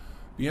board.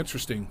 Be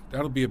interesting.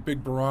 That'll be a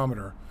big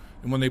barometer.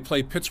 And when they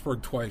play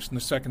Pittsburgh twice in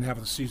the second half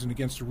of the season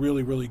against a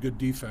really, really good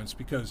defense,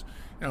 because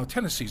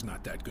Tennessee's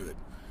not that good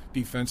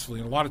defensively.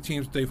 And a lot of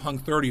teams they've hung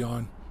 30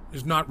 on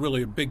is not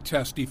really a big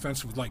test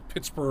defensively like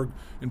Pittsburgh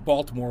and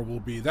Baltimore will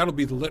be. That'll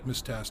be the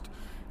litmus test.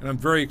 And I'm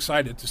very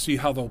excited to see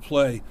how they'll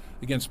play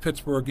against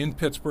Pittsburgh, in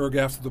Pittsburgh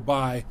after the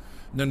bye,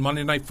 and then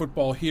Monday Night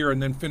Football here,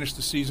 and then finish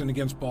the season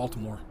against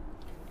Baltimore.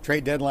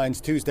 Trade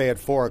deadline's Tuesday at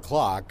 4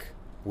 o'clock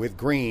with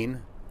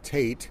Green,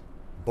 Tate,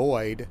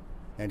 Boyd,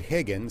 and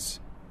Higgins.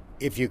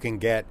 If you can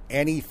get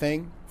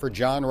anything for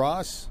John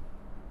Ross,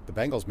 the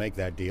Bengals make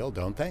that deal,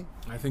 don't they?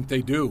 I think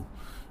they do.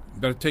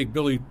 Better take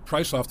Billy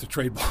Price off the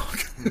trade block.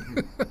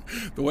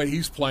 The way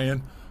he's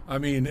playing, I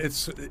mean,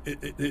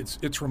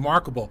 it's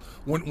remarkable.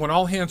 When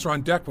all hands are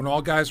on deck, when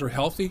all guys are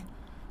healthy,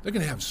 they're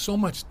going to have so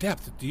much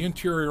depth at the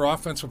interior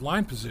offensive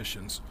line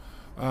positions.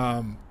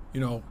 Again,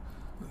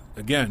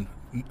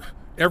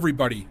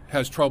 everybody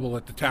has trouble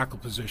at the tackle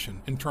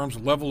position in terms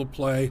of level of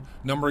play,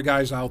 number of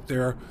guys out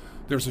there.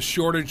 There's a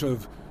shortage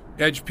of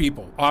edge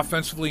people,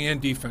 offensively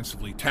and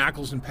defensively,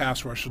 tackles and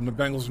pass rushers, and the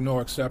Bengals are no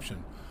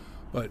exception.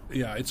 But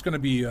yeah, it's going to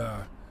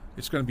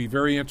be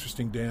very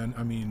interesting, Dan.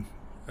 I mean,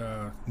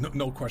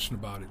 no question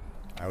about it.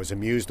 I was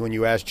amused when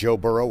you asked Joe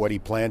Burrow what he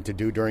planned to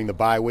do during the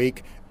bye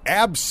week.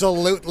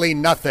 Absolutely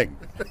nothing.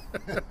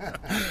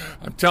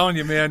 I'm telling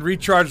you, man,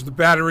 recharge the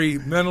battery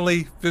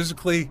mentally,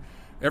 physically,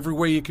 every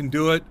way you can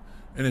do it.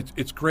 And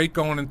it's great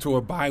going into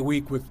a bye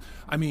week with,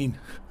 I mean,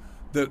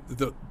 the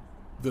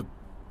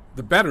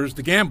bettors,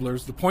 the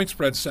gamblers, the point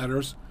spread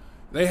setters,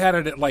 they had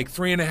it at like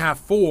 3.5,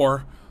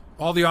 4.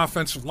 All the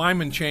offensive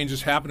lineman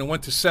changes happened and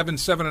went to 7,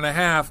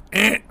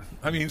 7.5.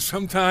 I mean,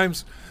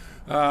 sometimes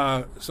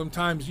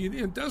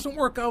it doesn't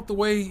work out the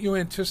way you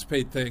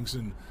anticipate things.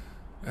 And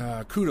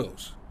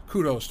kudos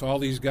to all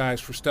these guys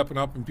for stepping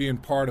up and being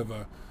part of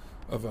a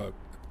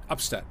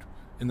upset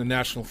in the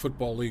National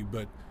Football League.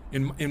 But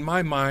in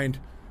my mind,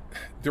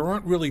 there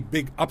aren't really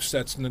big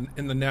upsets in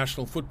the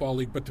National Football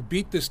League. But to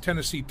beat this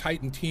Tennessee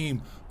Titan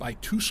team by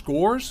 2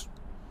 scores,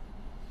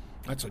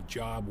 that's a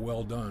job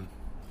well done.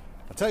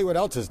 I'll tell you what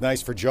else is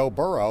nice for Joe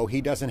Burrow.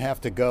 He doesn't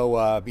have to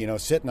go,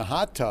 sit in a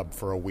hot tub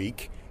for a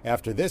week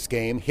after this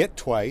game. Hit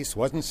twice,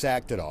 wasn't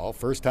sacked at all.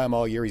 First time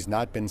all year he's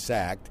not been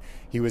sacked.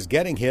 He was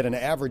getting hit an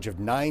average of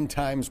 9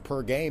 times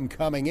per game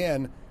coming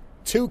in.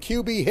 2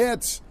 QB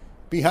hits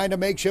behind a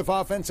makeshift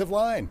offensive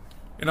line.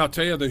 And I'll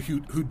tell you, the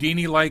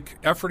Houdini-like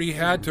effort he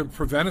had to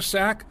prevent a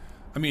sack,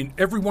 I mean,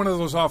 every one of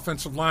those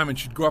offensive linemen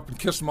should go up and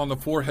kiss him on the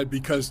forehead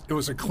because it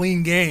was a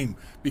clean game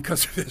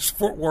because of his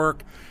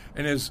footwork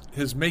and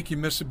his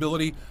make-you-miss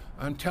ability.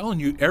 I'm telling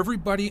you,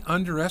 everybody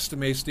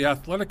underestimates the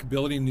athletic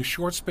ability and the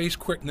short space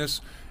quickness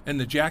and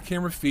the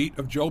jackhammer feet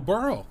of Joe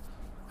Burrow.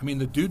 I mean,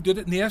 the dude did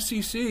it in the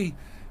SEC,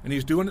 and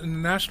he's doing it in the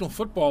National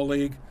Football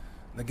League.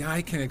 The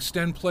guy can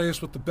extend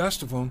plays with the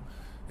best of them,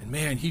 and,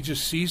 man, he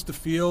just sees the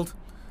field.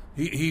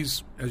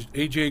 He's, as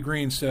A.J.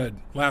 Green said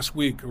last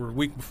week or a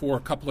week before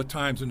a couple of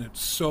times, and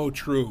it's so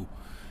true.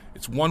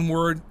 It's one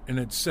word, and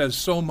it says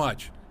so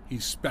much.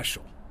 He's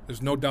special.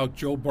 There's no doubt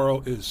Joe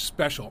Burrow is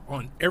special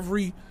on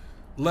every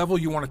level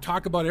you want to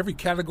talk about, every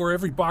category,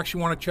 every box you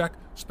want to check.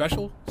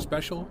 Special,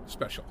 special,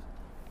 special.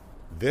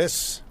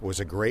 This was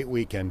a great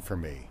weekend for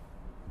me.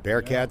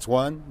 Bearcats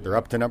won. They're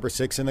up to number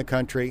 6 in the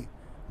country.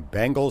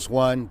 Bengals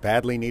won.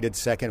 Badly needed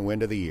second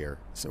win of the year.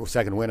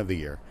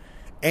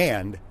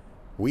 And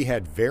we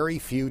had very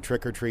few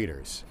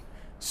trick-or-treaters.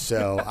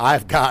 So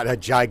I've got a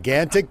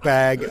gigantic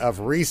bag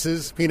of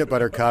Reese's peanut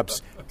butter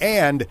cups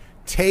and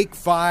Take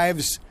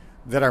 5s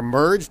that are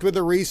merged with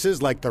the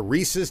Reese's, like the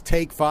Reese's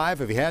Take 5.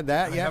 Have you had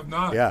that yet? I have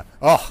not. Yeah.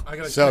 Oh,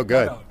 so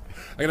good.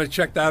 I got to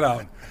check that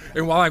out.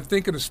 And while I'm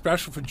thinking of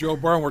special for Joe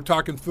Burrow and we're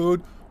talking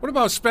food, what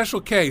about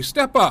Special K?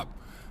 Step up.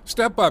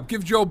 Step up.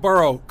 Give Joe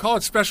Burrow. Call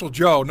it Special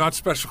Joe, not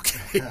Special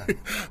K.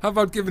 How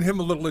about giving him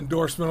a little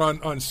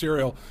endorsement on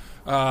cereal?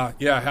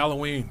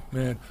 Halloween,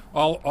 man.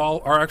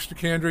 All our extra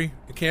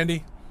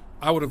candy,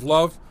 I would have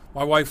loved.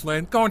 My wife,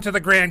 Lynn, going to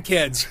the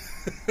grandkids.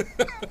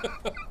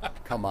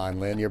 Come on,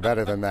 Lynn, you're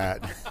better than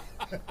that.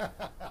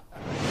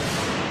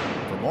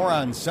 For more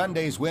on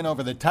Sunday's win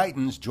over the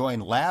Titans,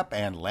 join Lapp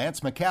and Lance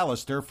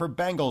McAllister for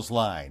Bengals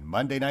Line,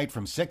 Monday night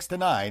from 6 to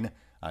 9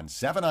 on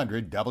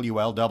 700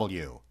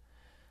 WLW.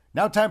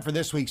 Now time for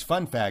this week's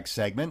Fun Facts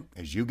segment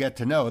as you get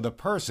to know the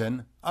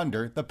person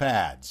under the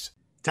pads.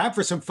 Time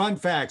for some fun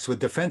facts with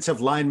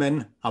defensive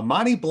lineman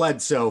Amani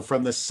Bledsoe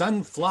from the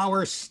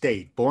Sunflower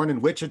State, born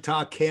in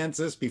Wichita,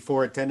 Kansas,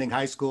 before attending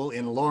high school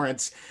in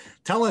Lawrence.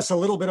 Tell us a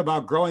little bit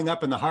about growing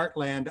up in the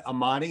heartland,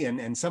 Amani,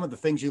 and some of the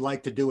things you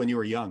liked to do when you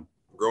were young.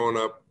 Growing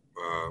up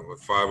with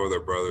 5 other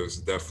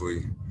brothers,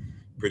 definitely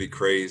pretty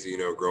crazy,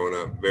 growing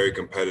up very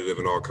competitive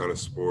in all kind of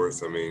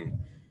sports. I mean,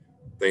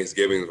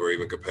 Thanksgivings were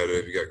even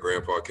competitive. You got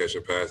grandpa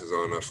catching passes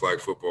on flag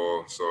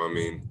football. So, I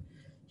mean,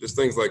 just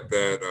things like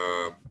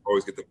that.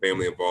 Always get the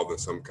family involved in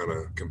some kind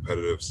of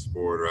competitive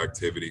sport or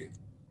activity.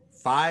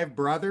 5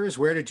 brothers.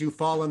 Where did you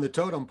fall on the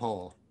totem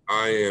pole?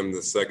 I am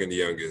the second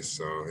youngest,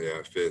 so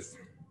 5th.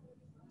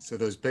 So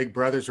those big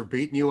brothers were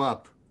beating you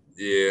up.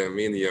 Yeah,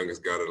 me and the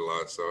youngest got it a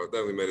lot, so it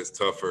definitely made us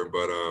tougher,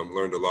 but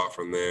learned a lot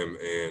from them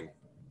and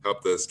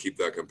helped us keep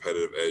that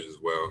competitive edge as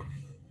well.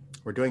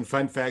 We're doing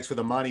fun facts with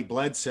Amani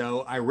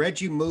Bledsoe. I read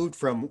you moved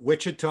from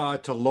Wichita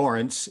to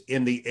Lawrence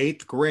in the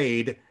 8th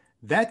grade.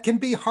 That can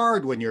be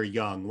hard when you're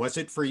young. Was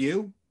it for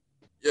you?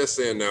 Yes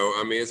and no.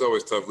 I mean, it's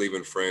always tough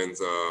leaving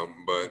friends,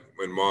 but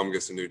when mom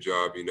gets a new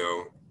job,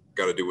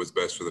 got to do what's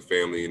best for the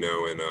family, and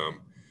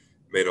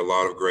made a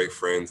lot of great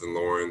friends in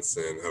Lawrence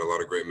and had a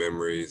lot of great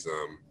memories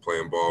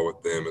playing ball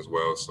with them as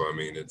well. So, I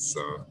mean, it's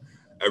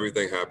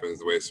everything happens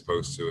the way it's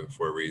supposed to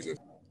for a reason.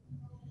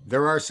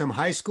 There are some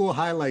high school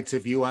highlights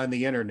of you on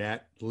the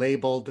internet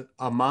labeled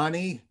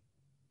Amani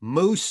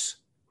Moose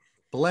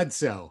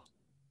Bledsoe.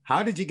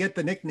 How did you get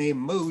the nickname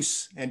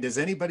Moose, and does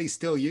anybody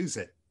still use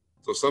it?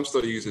 So some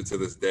still use it to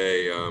this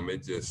day.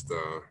 It just,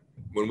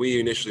 when we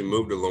initially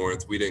moved to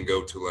Lawrence, we didn't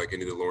go to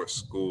any of the Lawrence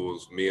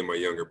schools. Me and my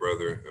younger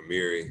brother,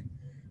 Amiri,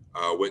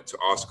 went to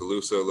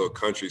Oskaloosa, a little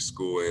country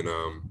school,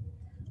 and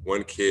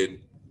one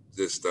kid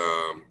just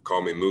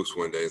called me Moose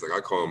one day. He's like,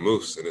 I call him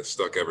Moose, and it's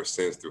stuck ever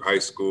since through high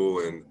school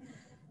and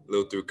a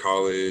little through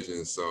college.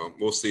 And so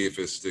we'll see if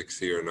it sticks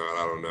here or not.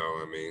 I don't know.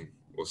 I mean,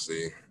 we'll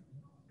see.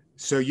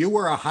 So you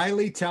were a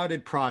highly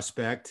touted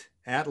prospect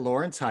at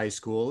Lawrence High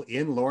School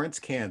in Lawrence,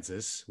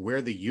 Kansas,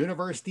 where the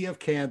University of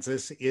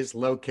Kansas is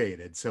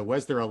located. So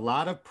was there a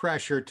lot of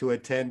pressure to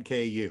attend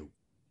KU?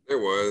 There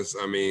was.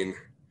 I mean,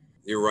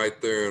 you're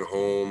right there at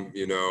home,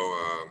 you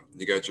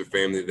got your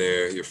family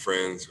there, your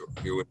friends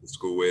you went to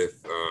school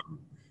with,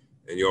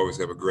 and you always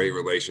have a great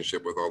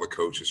relationship with all the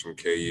coaches from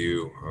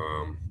KU,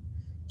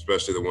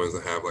 especially the ones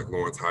that have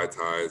Lawrence high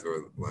ties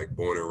or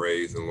born and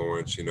raised in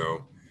Lawrence,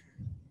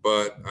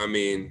 But, I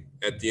mean,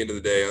 at the end of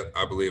the day,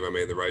 I believe I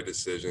made the right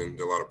decision.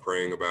 Did a lot of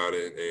praying about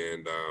it,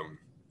 and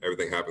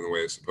everything happened the way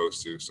it's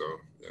supposed to. So,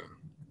 yeah.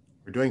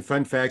 We're doing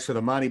fun facts with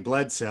Amani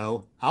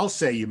Bledsoe. I'll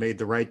say you made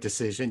the right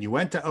decision. You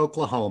went to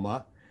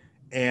Oklahoma,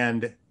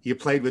 and you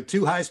played with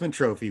 2 Heisman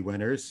Trophy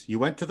winners. You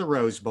went to the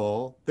Rose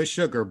Bowl, the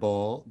Sugar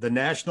Bowl, the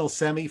national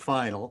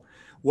semifinal.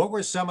 What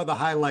were some of the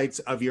highlights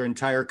of your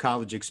entire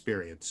college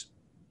experience?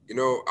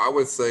 I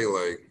would say,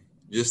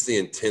 just the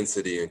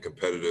intensity and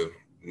competitive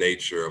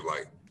nature of,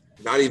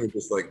 not even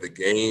just the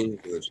games,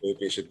 the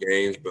championship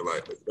games, but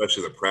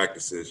especially the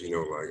practices,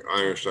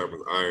 iron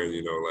sharpens iron,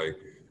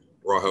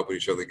 we're all helping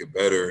each other get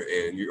better.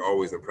 And you're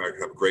always in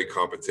practice, have great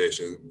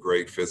competition,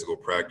 great physical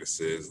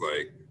practices,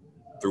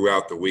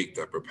 throughout the week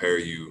that prepare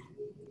you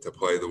to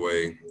play the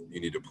way you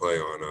need to play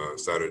on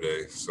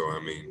Saturday. So, I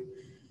mean,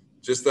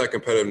 just that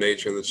competitive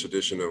nature and the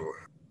tradition of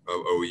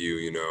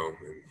OU, and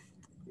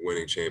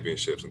winning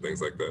championships and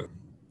things like that.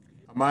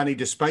 Amani,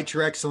 despite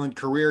your excellent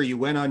career, you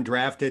went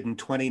undrafted in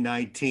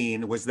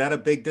 2019. Was that a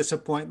big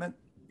disappointment?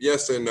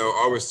 Yes and no.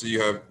 Obviously,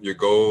 you have your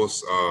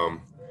goals,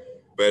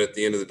 but at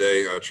the end of the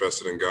day, I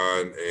trusted in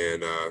God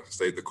and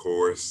stayed the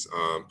course,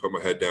 put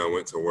my head down,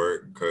 went to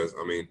work. Because,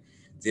 I mean,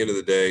 at the end of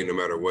the day, no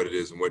matter what it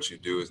is and what you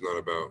do, it's not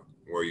about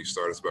where you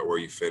start. It's about where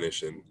you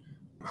finish and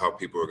how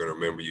people are going to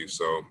remember you.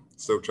 So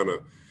still trying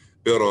to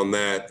build on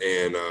that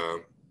and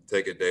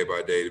take it day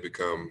by day to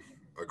become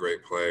a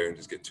great player and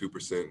just get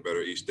 2%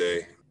 better each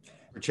day.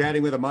 We're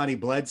chatting with Amani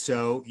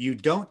Bledsoe. You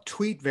don't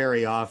tweet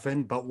very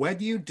often, but when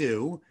you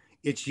do,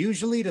 it's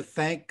usually to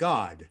thank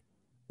God.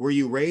 Were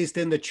you raised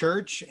in the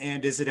church,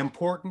 and is it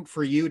important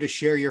for you to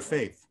share your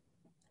faith?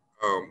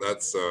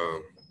 That's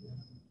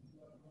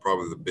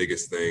probably the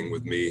biggest thing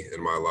with me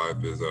in my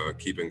life is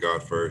keeping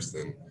God first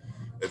and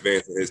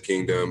advancing his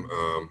kingdom,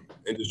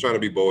 and just trying to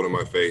be bold in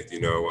my faith.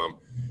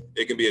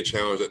 It can be a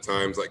challenge at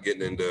times, like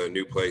getting into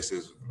new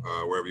places,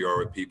 wherever you are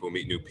with people,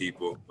 meet new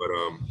people. But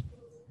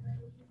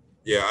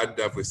yeah, I'd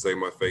definitely say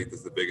my faith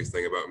is the biggest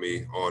thing about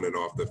me on and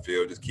off the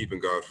field, just keeping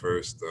God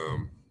first,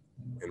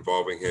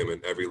 involving him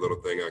in every little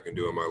thing I can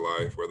do in my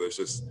life, whether it's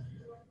just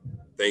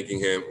thanking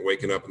him,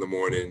 waking up in the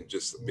morning,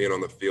 just being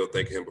on the field,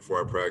 thanking him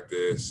before I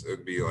practice. It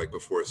would be like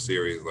before a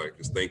series, like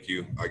just thank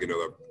you. I get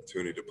another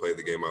opportunity to play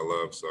the game I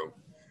love. So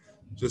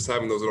just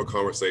having those little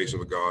conversations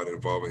with God,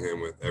 involving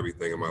him with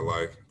everything in my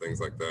life, things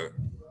like that.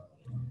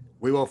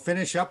 We will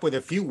finish up with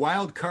a few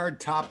wild card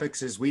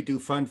topics as we do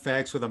fun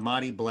facts with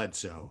Amani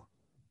Bledsoe.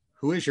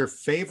 Who is your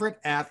favorite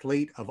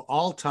athlete of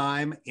all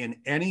time in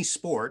any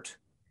sport,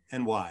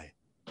 and why?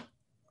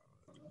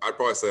 I'd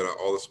probably say that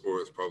all the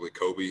sports, probably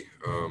Kobe,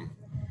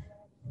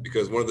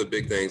 because one of the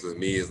big things with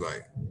me is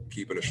like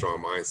keeping a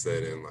strong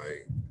mindset and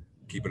like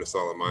keeping a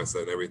solid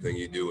mindset in everything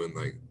you do. And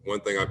like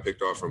one thing I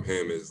picked off from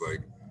him is like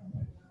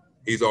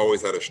he's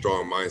always had a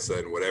strong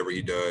mindset in whatever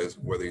he does,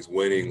 whether he's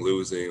winning,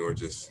 losing, or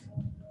just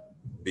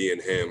being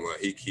him. Like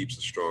he keeps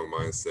a strong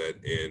mindset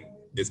and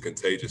it's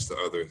contagious to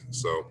others.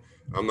 So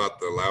I'm not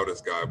the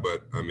loudest guy,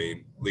 but I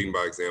mean, leading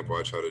by example,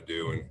 I try to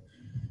do, and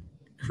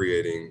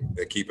creating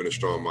and keeping a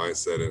strong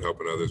mindset and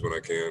helping others when I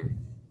can.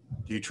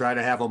 Do you try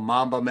to have a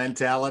Mamba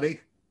mentality?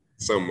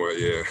 Somewhat,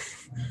 yeah.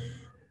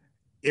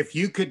 If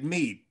you could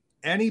meet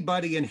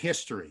anybody in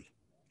history,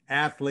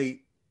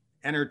 athlete,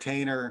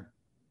 entertainer,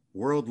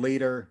 world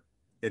leader,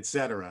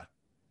 etc.,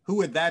 who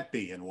would that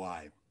be and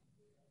why?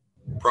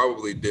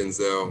 Probably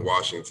Denzel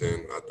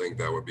Washington. I think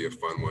that would be a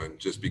fun one,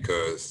 just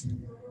because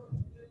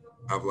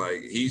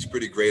he's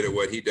pretty great at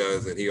what he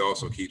does, and he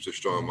also keeps a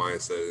strong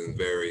mindset and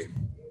very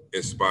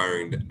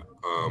inspiring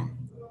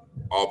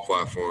all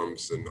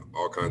platforms and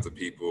all kinds of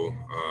people,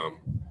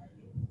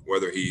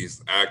 whether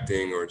he's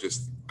acting or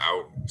just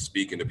out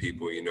speaking to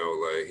people.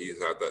 Like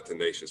he's had that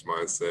tenacious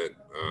mindset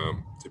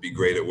to be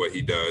great at what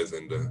he does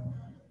and to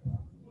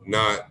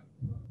not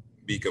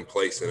be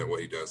complacent at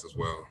what he does as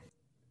well.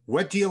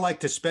 What do you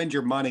like to spend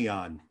your money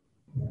on?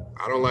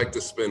 I don't like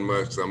to spend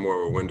much because I'm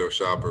more of a window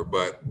shopper,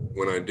 but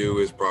when I do,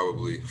 it's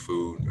probably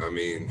food. I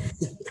mean,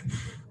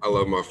 I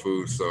love my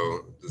food,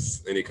 so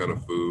just any kind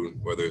of food,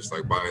 whether it's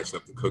like buying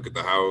stuff to cook at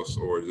the house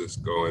or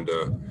just going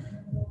to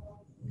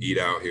eat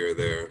out here or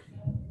there.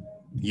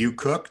 You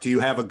cook? Do you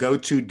have a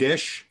go-to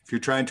dish if you're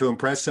trying to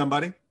impress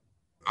somebody?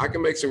 I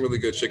can make some really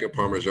good chicken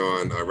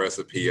parmesan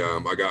recipe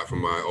I got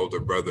from my older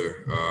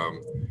brother.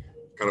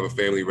 Kind of a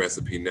family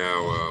recipe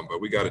now, but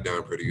we got it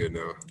down pretty good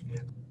now.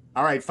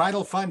 All right,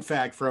 final fun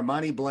fact for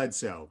Amani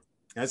Bledsoe.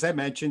 As I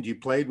mentioned, you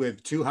played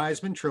with 2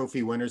 Heisman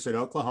Trophy winners at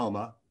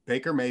Oklahoma,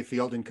 Baker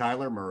Mayfield and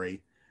Kyler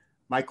Murray.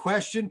 My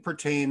question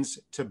pertains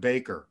to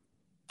Baker.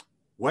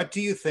 What do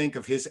you think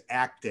of his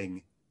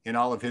acting in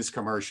all of his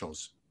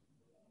commercials?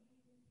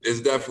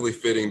 It's definitely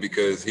fitting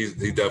because he's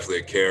definitely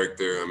a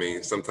character. I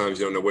mean, sometimes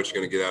you don't know what you're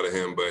going to get out of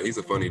him, but he's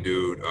a funny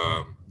dude.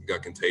 He's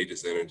got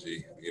contagious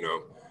energy,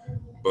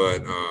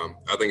 But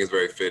I think it's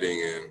very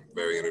fitting and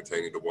very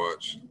entertaining to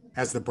watch.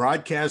 As the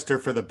broadcaster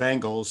for the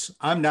Bengals,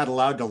 I'm not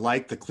allowed to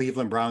like the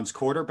Cleveland Browns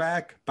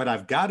quarterback, but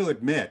I've got to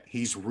admit,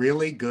 he's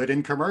really good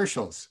in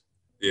commercials.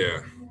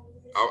 Yeah,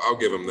 I'll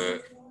give him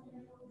that.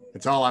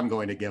 That's all I'm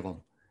going to give him.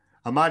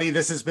 Amani,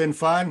 this has been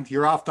fun.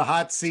 You're off the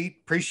hot seat.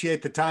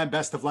 Appreciate the time.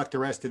 Best of luck the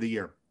rest of the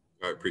year.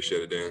 I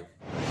appreciate it, Dan.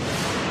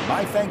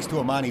 My thanks to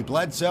Amani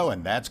Bledsoe,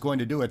 and that's going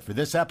to do it for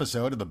this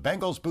episode of the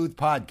Bengals Booth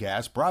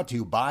Podcast, brought to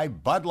you by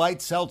Bud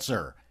Light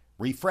Seltzer.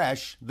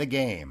 Refresh the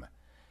game.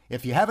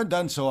 If you haven't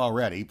done so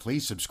already,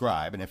 please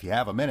subscribe, and if you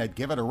have a minute,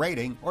 give it a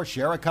rating or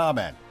share a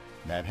comment.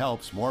 That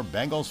helps more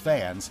Bengals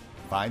fans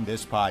find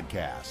this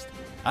podcast.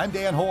 I'm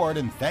Dan Hoard,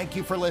 and thank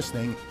you for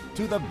listening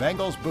to the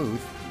Bengals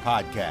Booth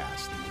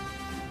Podcast.